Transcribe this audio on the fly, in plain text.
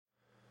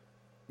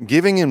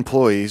Giving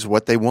employees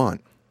what they want.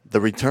 The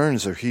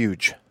returns are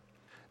huge.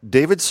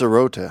 David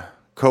Sirota,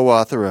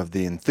 co-author of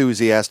The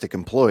Enthusiastic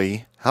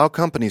Employee, How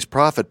Companies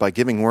Profit by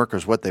Giving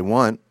Workers What They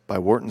Want by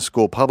Wharton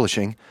School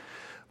Publishing,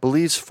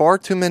 believes far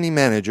too many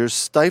managers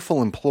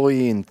stifle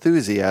employee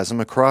enthusiasm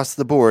across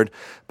the board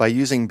by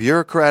using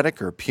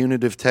bureaucratic or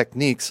punitive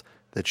techniques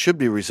that should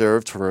be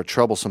reserved for a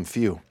troublesome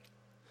few.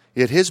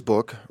 Yet his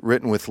book,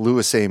 written with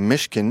Louis A.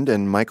 Mishkind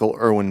and Michael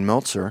Irwin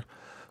Meltzer,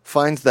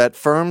 finds that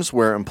firms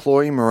where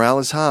employee morale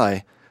is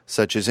high,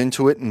 such as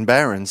Intuit and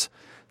Barron's,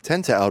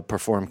 tend to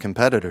outperform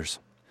competitors.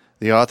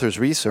 The author's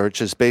research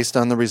is based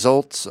on the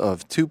results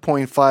of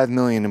 2.5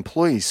 million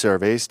employee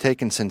surveys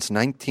taken since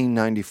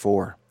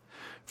 1994.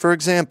 For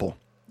example,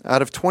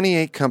 out of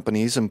 28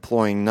 companies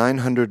employing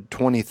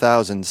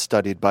 920,000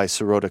 studied by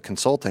Sirota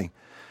Consulting,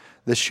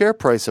 the share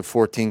price of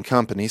 14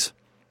 companies,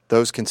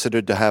 those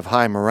considered to have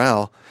high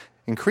morale,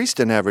 increased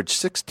an average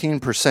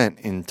 16%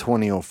 in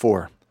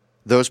 2004.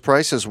 Those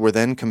prices were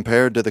then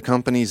compared to the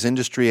company's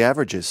industry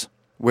averages,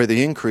 where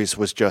the increase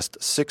was just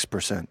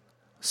 6%.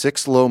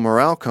 6 low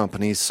morale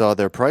companies saw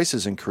their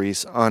prices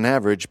increase on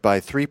average by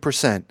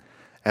 3%,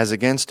 as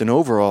against an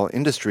overall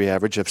industry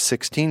average of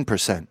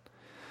 16%.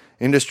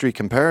 Industry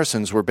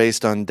comparisons were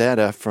based on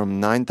data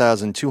from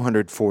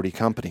 9,240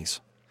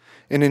 companies.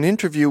 In an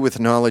interview with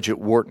Knowledge at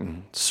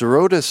Wharton,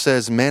 Sirota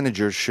says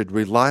managers should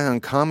rely on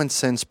common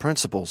sense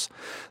principles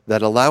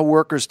that allow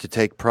workers to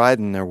take pride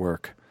in their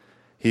work.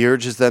 He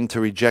urges them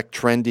to reject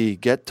trendy,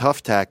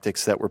 get-tough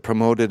tactics that were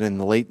promoted in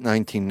the late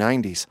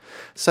 1990s,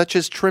 such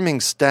as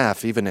trimming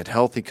staff even at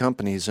healthy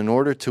companies in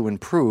order to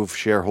improve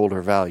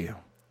shareholder value.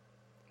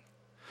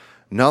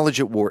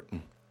 Knowledge at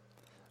Wharton.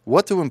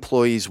 What do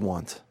employees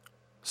want?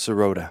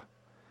 Sirota.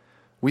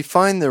 We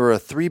find there are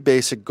 3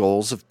 basic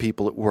goals of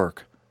people at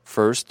work.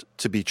 First,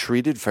 to be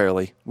treated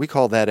fairly. We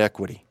call that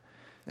equity.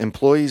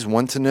 Employees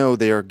want to know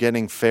they are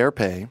getting fair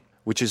pay,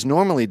 which is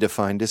normally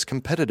defined as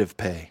competitive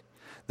pay.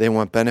 They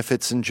want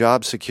benefits and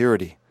job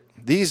security.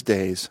 These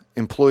days,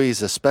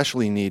 employees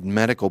especially need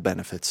medical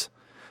benefits,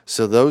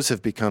 so those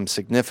have become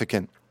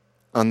significant.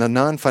 On the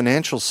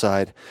non-financial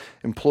side,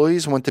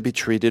 employees want to be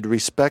treated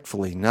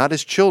respectfully, not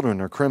as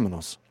children or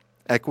criminals.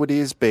 Equity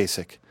is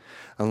basic.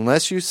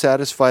 Unless you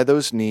satisfy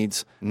those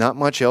needs, not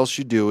much else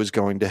you do is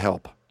going to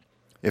help.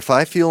 If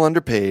I feel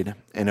underpaid,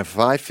 and if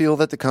I feel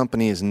that the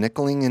company is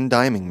nickeling and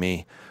diming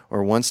me,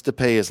 or wants to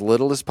pay as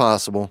little as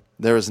possible,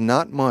 there is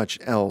not much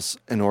else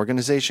an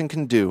organization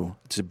can do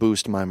to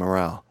boost my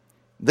morale.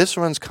 This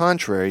runs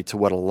contrary to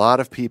what a lot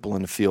of people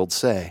in the field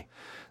say,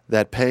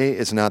 that pay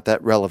is not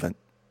that relevant.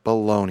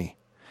 Baloney.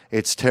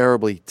 It's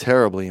terribly,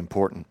 terribly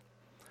important.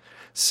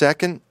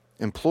 Second,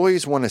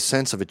 employees want a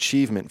sense of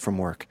achievement from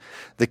work.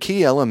 The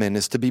key element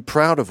is to be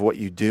proud of what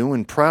you do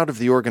and proud of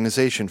the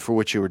organization for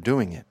which you are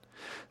doing it.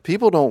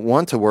 People don't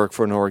want to work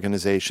for an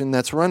organization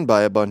that's run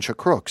by a bunch of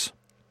crooks.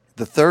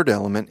 The third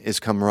element is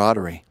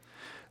camaraderie.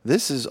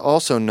 This is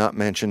also not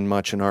mentioned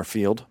much in our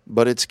field,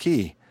 but it's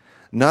key,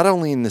 not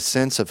only in the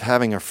sense of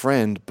having a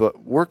friend,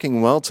 but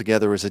working well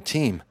together as a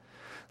team.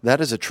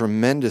 That is a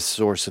tremendous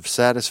source of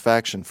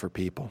satisfaction for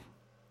people.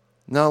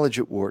 Knowledge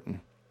at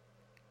Wharton.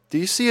 Do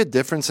you see a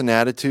difference in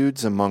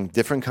attitudes among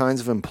different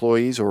kinds of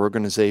employees or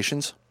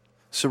organizations?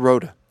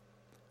 Sirota.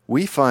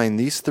 We find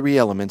these 3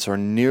 elements are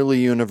nearly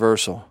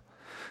universal.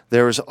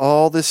 There is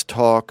all this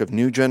talk of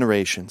new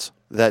generations,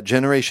 that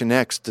Generation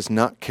X does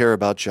not care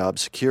about job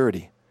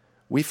security.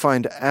 We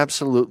find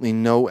absolutely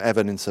no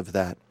evidence of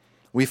that.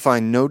 We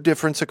find no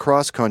difference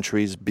across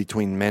countries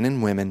between men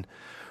and women,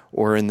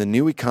 or in the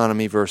new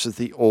economy versus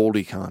the old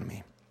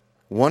economy.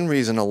 One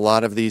reason a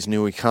lot of these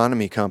new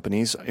economy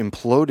companies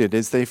imploded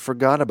is they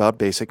forgot about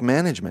basic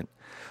management.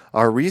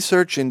 Our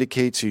research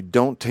indicates you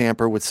don't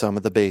tamper with some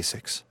of the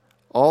basics.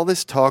 All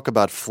this talk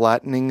about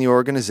flattening the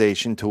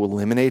organization to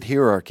eliminate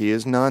hierarchy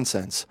is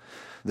nonsense.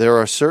 There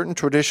are certain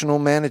traditional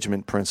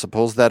management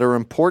principles that are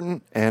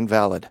important and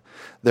valid.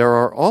 There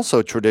are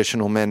also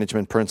traditional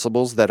management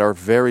principles that are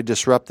very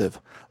disruptive,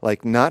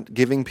 like not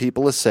giving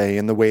people a say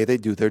in the way they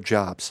do their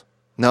jobs.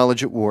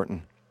 Knowledge at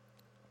Wharton.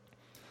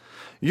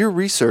 Your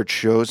research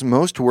shows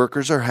most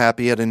workers are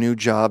happy at a new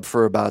job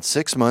for about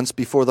 6 months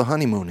before the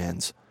honeymoon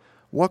ends.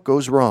 What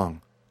goes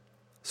wrong?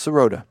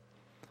 Sirota.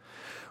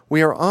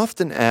 We are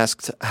often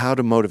asked how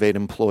to motivate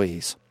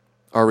employees.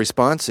 Our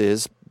response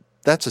is,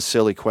 that's a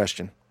silly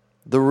question.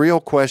 The real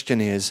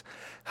question is,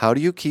 how do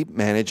you keep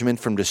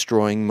management from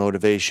destroying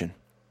motivation?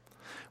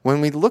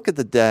 When we look at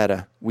the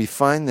data, we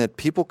find that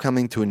people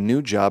coming to a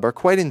new job are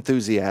quite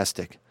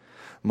enthusiastic.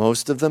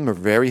 Most of them are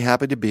very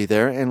happy to be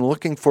there and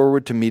looking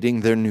forward to meeting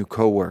their new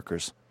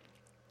coworkers.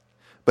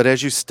 But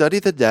as you study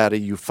the data,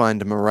 you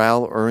find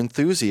morale or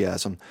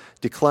enthusiasm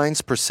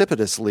declines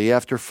precipitously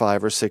after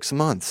 5 or 6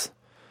 months.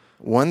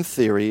 One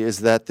theory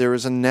is that there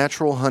is a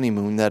natural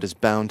honeymoon that is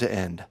bound to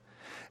end.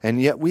 And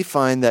yet we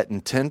find that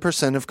in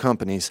 10% of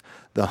companies,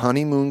 the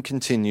honeymoon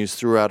continues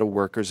throughout a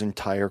worker's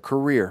entire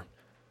career.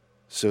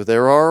 So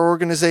there are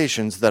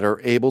organizations that are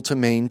able to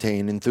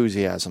maintain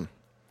enthusiasm.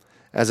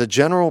 As a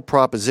general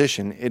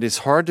proposition, it is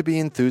hard to be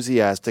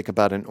enthusiastic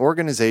about an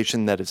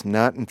organization that is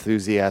not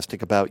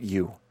enthusiastic about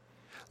you.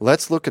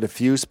 Let's look at a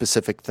few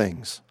specific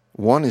things.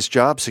 One is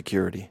job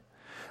security.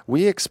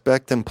 We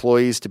expect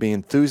employees to be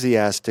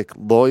enthusiastic,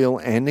 loyal,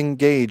 and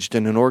engaged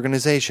in an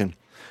organization,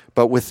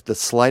 but with the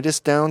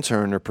slightest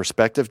downturn or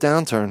prospective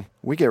downturn,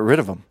 we get rid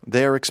of them.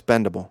 They are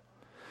expendable.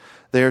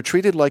 They are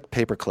treated like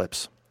paper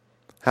clips.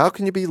 How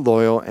can you be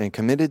loyal and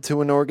committed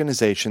to an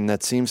organization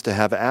that seems to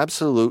have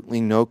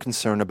absolutely no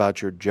concern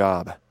about your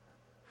job?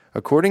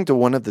 According to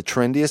one of the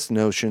trendiest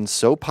notions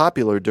so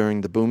popular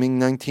during the booming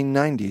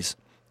 1990s,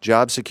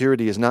 job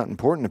security is not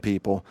important to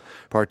people,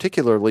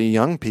 particularly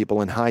young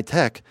people in high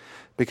tech,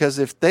 because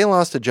if they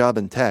lost a job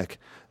in tech,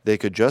 they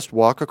could just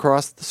walk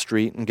across the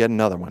street and get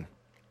another one.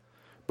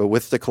 But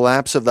with the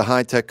collapse of the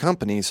high-tech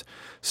companies,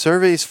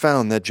 surveys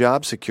found that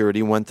job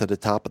security went to the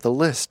top of the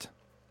list.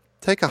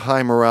 Take a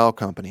high-morale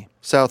company,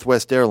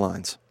 Southwest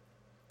Airlines.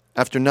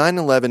 After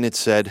 9/11, it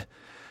said,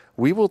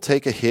 "We will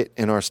take a hit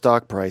in our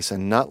stock price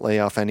and not lay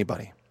off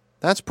anybody."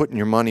 That's putting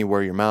your money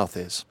where your mouth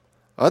is.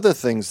 Other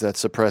things that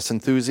suppress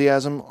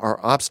enthusiasm are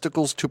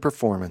obstacles to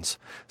performance,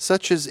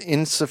 such as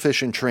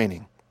insufficient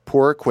training,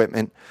 poor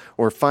equipment,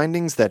 or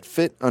findings that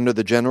fit under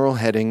the general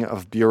heading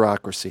of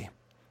bureaucracy.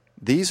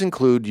 These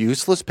include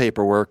useless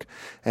paperwork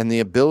and the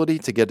ability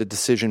to get a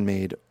decision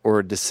made or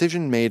a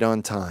decision made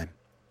on time.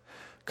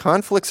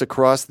 Conflicts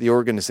across the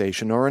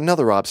organization are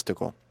another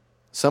obstacle.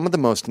 Some of the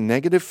most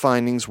negative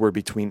findings were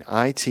between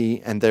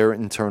IT and their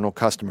internal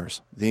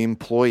customers, the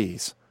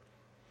employees.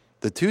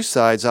 The two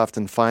sides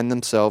often find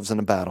themselves in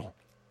a battle.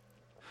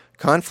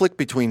 Conflict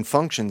between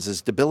functions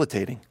is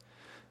debilitating.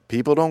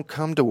 People don't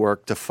come to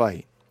work to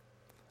fight.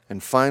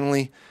 And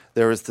finally,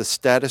 there is the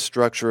status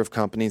structure of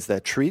companies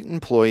that treat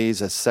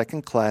employees as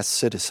second-class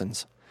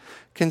citizens.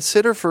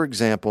 Consider, for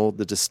example,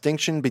 the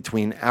distinction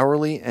between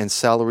hourly and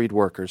salaried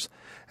workers,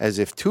 as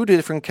if two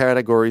different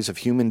categories of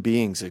human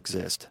beings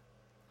exist.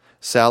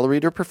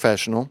 Salaried are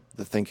professional,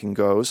 the thinking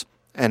goes,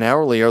 and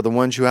hourly are the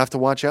ones you have to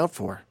watch out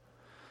for.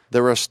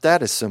 There are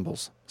status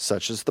symbols,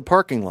 such as the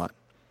parking lot.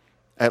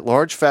 At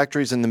large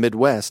factories in the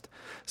Midwest,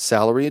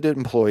 salaried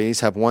employees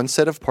have one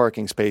set of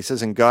parking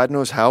spaces, and God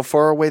knows how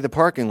far away the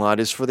parking lot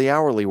is for the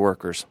hourly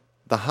workers.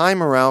 The high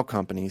morale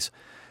companies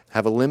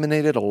have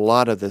eliminated a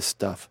lot of this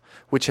stuff,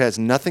 which has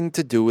nothing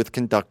to do with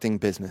conducting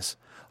business.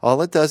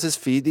 All it does is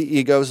feed the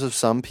egos of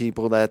some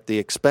people at the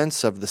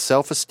expense of the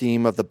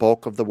self-esteem of the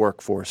bulk of the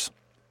workforce.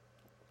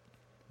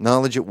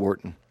 Knowledge at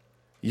Wharton.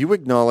 You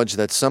acknowledge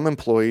that some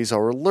employees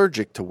are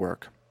allergic to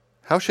work.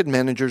 How should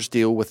managers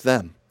deal with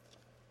them?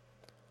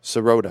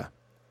 Sirota.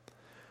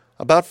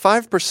 About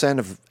 5%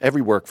 of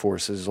every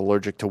workforce is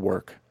allergic to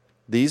work.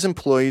 These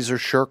employees are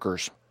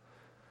shirkers.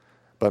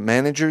 But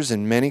managers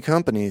in many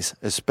companies,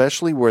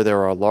 especially where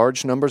there are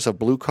large numbers of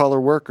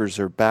blue-collar workers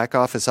or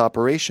back-office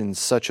operations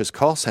such as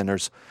call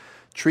centers,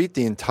 treat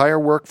the entire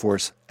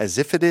workforce as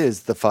if it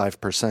is the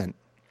 5%.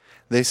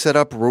 They set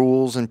up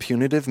rules and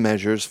punitive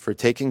measures for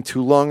taking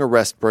too long a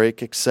rest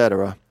break,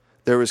 etc.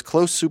 There is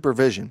close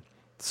supervision,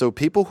 so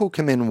people who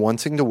come in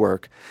wanting to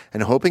work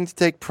and hoping to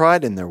take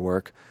pride in their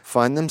work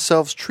find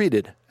themselves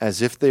treated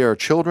as if they are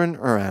children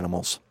or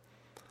animals.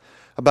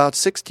 About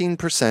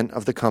 16%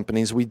 of the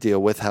companies we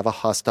deal with have a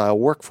hostile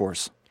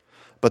workforce.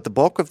 But the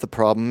bulk of the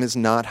problem is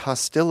not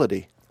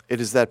hostility. It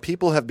is that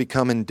people have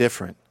become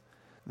indifferent.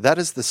 That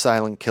is the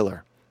silent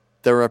killer.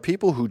 There are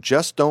people who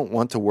just don't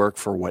want to work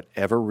for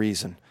whatever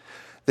reason.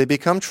 They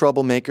become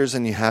troublemakers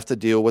and you have to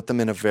deal with them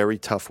in a very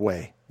tough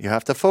way. You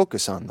have to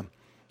focus on them.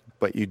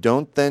 But you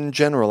don't then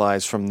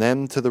generalize from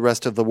them to the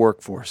rest of the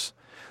workforce.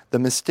 The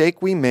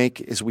mistake we make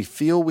is we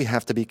feel we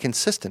have to be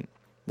consistent,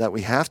 that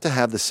we have to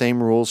have the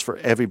same rules for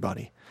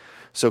everybody.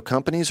 So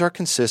companies are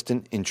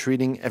consistent in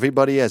treating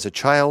everybody as a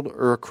child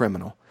or a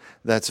criminal.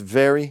 That's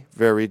very,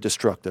 very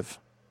destructive.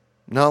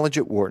 Knowledge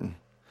at Wharton.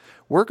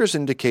 Workers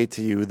indicate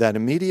to you that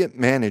immediate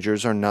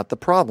managers are not the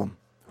problem.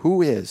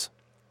 Who is?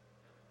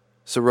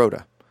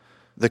 Sirota.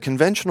 The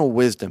conventional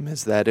wisdom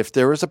is that if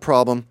there is a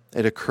problem,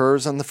 it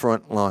occurs on the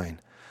front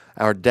line.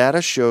 Our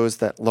data shows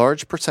that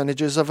large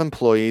percentages of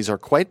employees are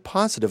quite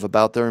positive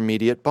about their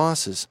immediate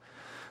bosses.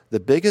 The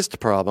biggest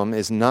problem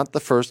is not the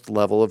first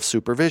level of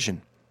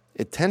supervision.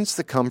 It tends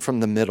to come from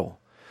the middle.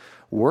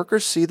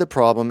 Workers see the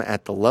problem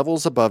at the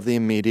levels above the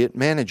immediate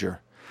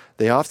manager.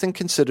 They often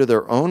consider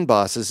their own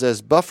bosses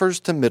as buffers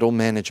to middle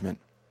management.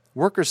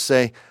 Workers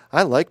say,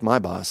 "I like my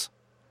boss."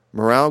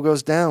 Morale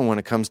goes down when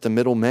it comes to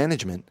middle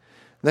management,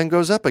 then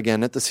goes up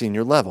again at the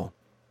senior level.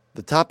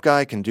 The top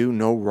guy can do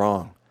no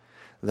wrong.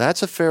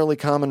 That's a fairly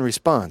common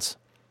response.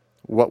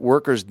 What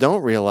workers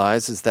don't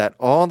realize is that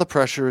all the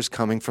pressure is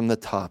coming from the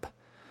top.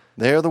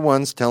 They are the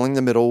ones telling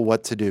the middle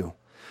what to do.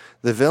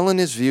 The villain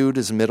is viewed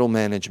as middle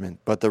management,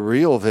 but the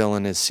real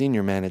villain is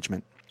senior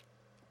management.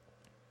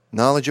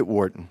 Knowledge at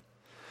Wharton.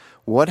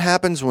 What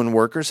happens when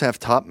workers have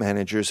top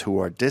managers who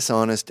are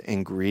dishonest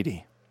and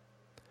greedy?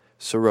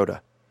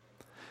 Sirota.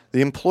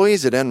 The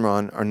employees at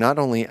Enron are not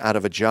only out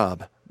of a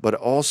job, but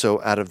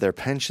also out of their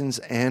pensions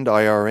and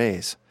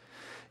IRAs.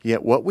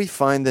 Yet what we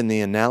find in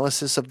the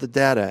analysis of the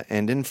data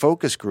and in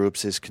focus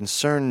groups is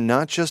concern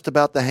not just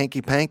about the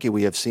hanky-panky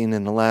we have seen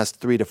in the last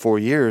 3 to 4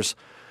 years,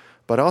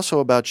 but also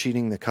about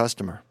cheating the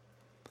customer.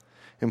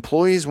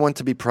 Employees want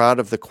to be proud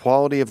of the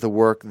quality of the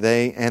work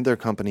they and their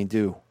company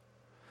do.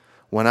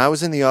 When I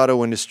was in the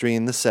auto industry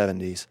in the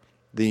 70s,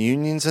 the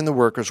unions and the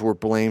workers were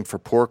blamed for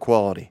poor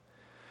quality.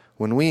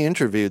 When we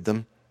interviewed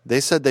them, they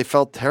said they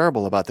felt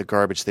terrible about the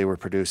garbage they were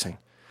producing.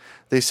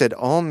 They said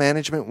all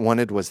management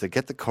wanted was to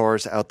get the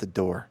cars out the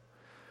door.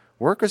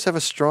 Workers have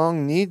a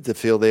strong need to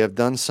feel they have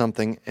done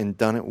something and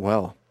done it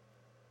well.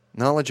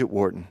 Knowledge at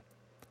Wharton.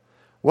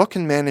 What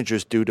can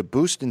managers do to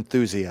boost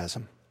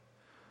enthusiasm?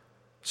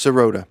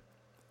 Sirota.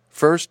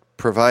 First,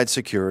 provide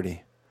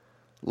security.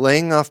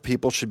 Laying off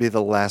people should be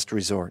the last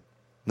resort,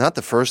 not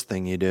the first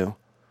thing you do.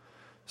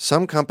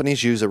 Some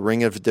companies use a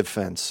ring of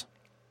defense.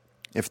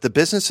 If the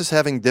business is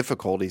having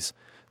difficulties,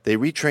 they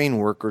retrain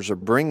workers or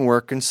bring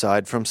work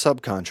inside from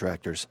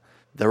subcontractors.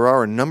 There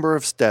are a number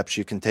of steps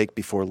you can take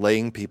before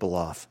laying people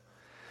off.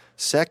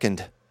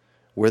 Second,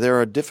 where there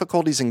are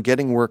difficulties in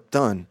getting work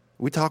done,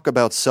 we talk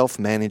about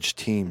self-managed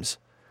teams.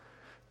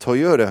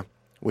 Toyota,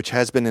 which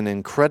has been an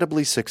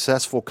incredibly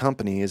successful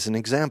company, is an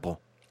example.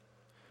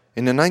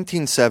 In the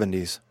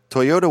 1970s,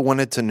 Toyota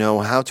wanted to know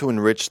how to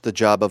enrich the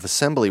job of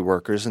assembly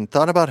workers and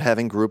thought about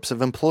having groups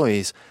of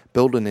employees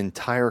build an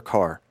entire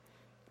car.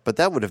 But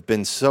that would have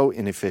been so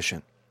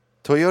inefficient.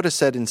 Toyota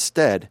said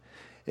instead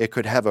it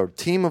could have a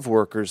team of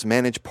workers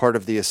manage part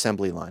of the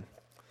assembly line.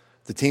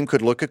 The team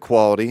could look at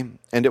quality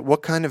and at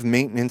what kind of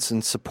maintenance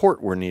and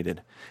support were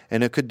needed,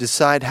 and it could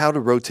decide how to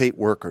rotate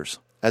workers.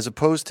 As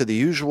opposed to the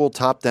usual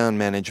top-down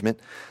management,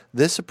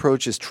 this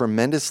approach is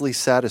tremendously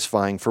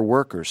satisfying for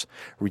workers,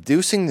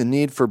 reducing the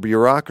need for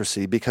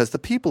bureaucracy because the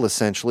people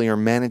essentially are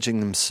managing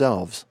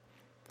themselves.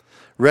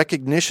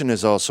 Recognition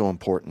is also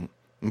important.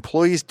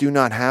 Employees do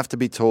not have to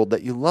be told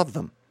that you love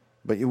them,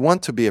 but you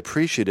want to be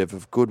appreciative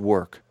of good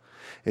work.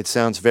 It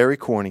sounds very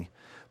corny,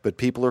 but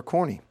people are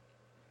corny.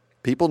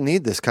 People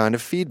need this kind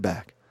of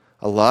feedback.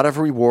 A lot of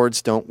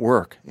rewards don't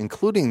work,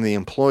 including the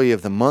Employee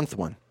of the Month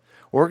one.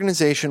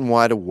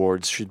 Organization-wide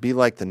awards should be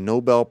like the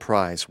Nobel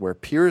Prize, where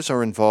peers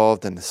are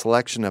involved in the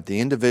selection of the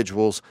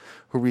individuals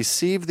who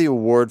receive the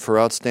award for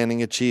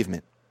outstanding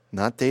achievement,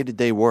 not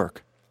day-to-day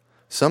work.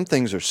 Some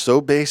things are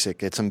so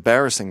basic it's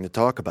embarrassing to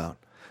talk about.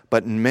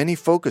 But in many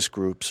focus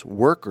groups,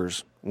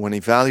 workers, when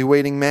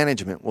evaluating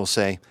management, will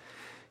say,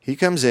 "He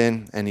comes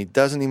in and he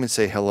doesn't even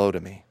say hello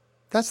to me."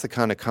 That's the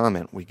kind of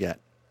comment we get.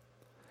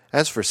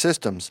 As for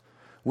systems,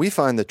 we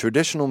find the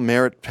traditional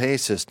merit pay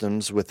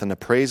systems with an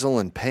appraisal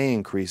and pay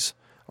increase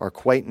are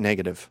quite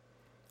negative.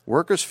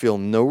 Workers feel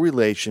no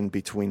relation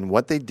between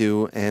what they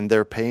do and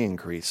their pay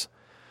increase.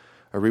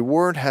 A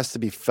reward has to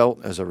be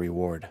felt as a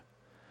reward.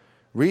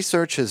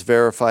 Research has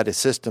verified a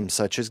system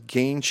such as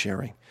gain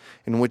sharing,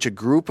 in which a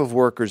group of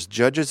workers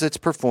judges its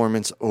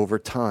performance over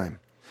time.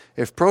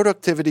 If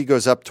productivity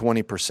goes up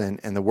 20%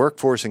 and the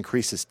workforce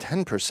increases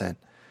 10%,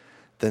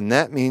 then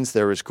that means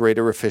there is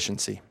greater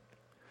efficiency.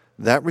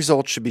 That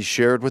result should be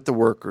shared with the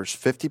workers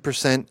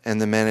 50%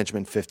 and the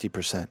management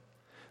 50%.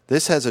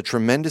 This has a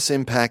tremendous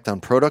impact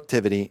on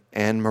productivity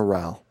and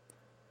morale.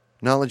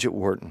 Knowledge at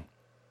Wharton.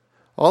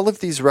 All of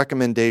these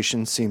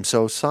recommendations seem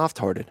so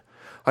soft-hearted.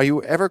 Are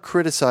you ever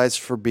criticized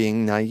for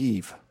being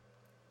naive?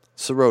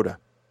 Sirota.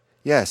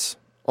 Yes,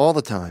 all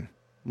the time,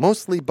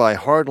 mostly by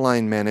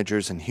hardline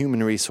managers and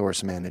human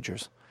resource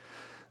managers.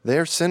 They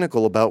are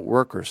cynical about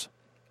workers,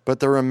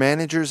 but there are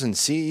managers and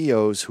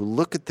CEOs who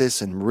look at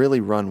this and really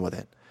run with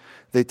it.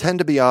 They tend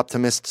to be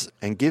optimists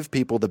and give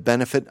people the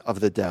benefit of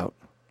the doubt.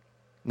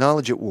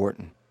 Knowledge at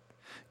Wharton.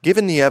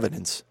 Given the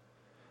evidence,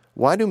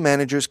 why do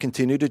managers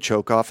continue to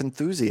choke off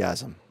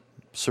enthusiasm?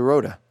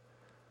 Sirota.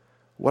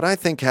 What I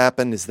think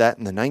happened is that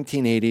in the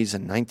 1980s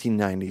and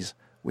 1990s,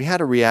 we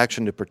had a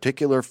reaction to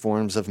particular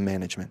forms of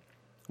management.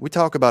 We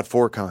talk about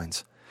 4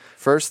 kinds.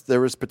 First,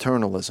 there is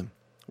paternalism,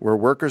 where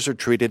workers are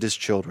treated as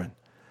children.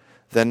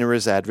 Then there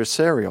is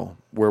adversarial,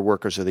 where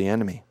workers are the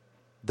enemy.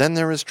 Then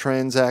there is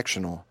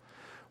transactional,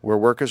 where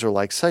workers are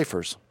like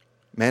ciphers.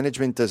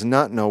 Management does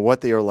not know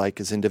what they are like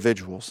as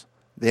individuals.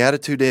 The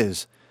attitude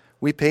is,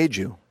 we paid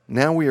you,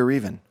 now we are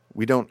even.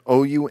 We don't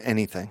owe you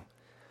anything.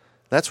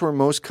 That's where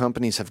most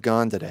companies have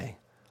gone today.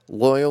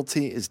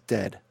 Loyalty is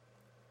dead.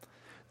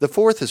 The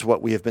fourth is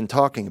what we have been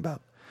talking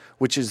about,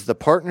 which is the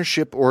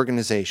partnership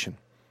organization.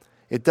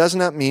 It does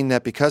not mean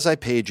that because I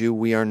paid you,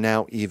 we are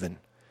now even.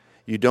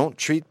 You don't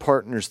treat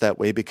partners that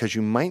way because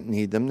you might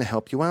need them to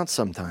help you out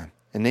sometime,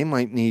 and they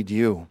might need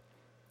you.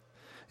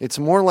 It's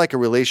more like a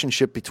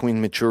relationship between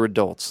mature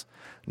adults,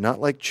 not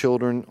like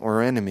children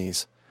or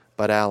enemies,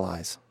 but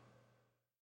allies.